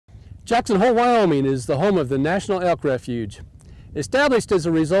Jackson Hole, Wyoming is the home of the National Elk Refuge. Established as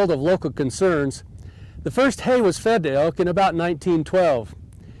a result of local concerns, the first hay was fed to elk in about 1912.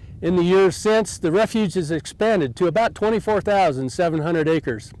 In the years since, the refuge has expanded to about 24,700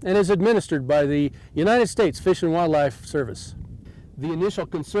 acres and is administered by the United States Fish and Wildlife Service. The initial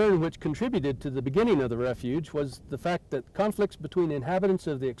concern which contributed to the beginning of the refuge was the fact that conflicts between inhabitants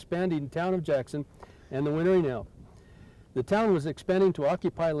of the expanding town of Jackson and the wintering elk. The town was expanding to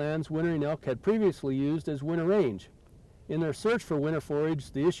occupy lands wintering elk had previously used as winter range. In their search for winter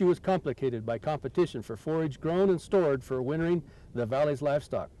forage, the issue was complicated by competition for forage grown and stored for wintering the valley's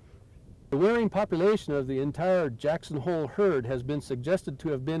livestock. The wintering population of the entire Jackson Hole herd has been suggested to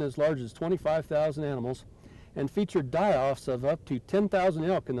have been as large as 25,000 animals and featured die-offs of up to 10,000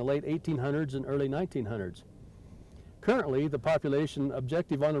 elk in the late 1800s and early 1900s. Currently, the population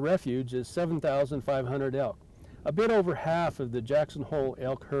objective on the refuge is 7,500 elk, a bit over half of the Jackson Hole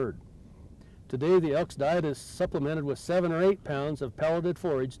elk herd. Today, the elk's diet is supplemented with 7 or 8 pounds of pelleted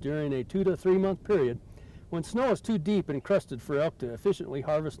forage during a 2 to 3 month period when snow is too deep and crusted for elk to efficiently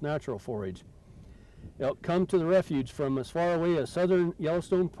harvest natural forage. Elk come to the refuge from as far away as southern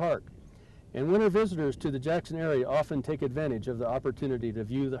Yellowstone Park, and winter visitors to the Jackson area often take advantage of the opportunity to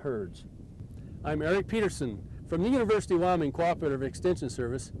view the herds. I'm Eric Peterson from the University of Wyoming Cooperative Extension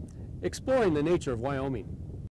Service, exploring the nature of Wyoming.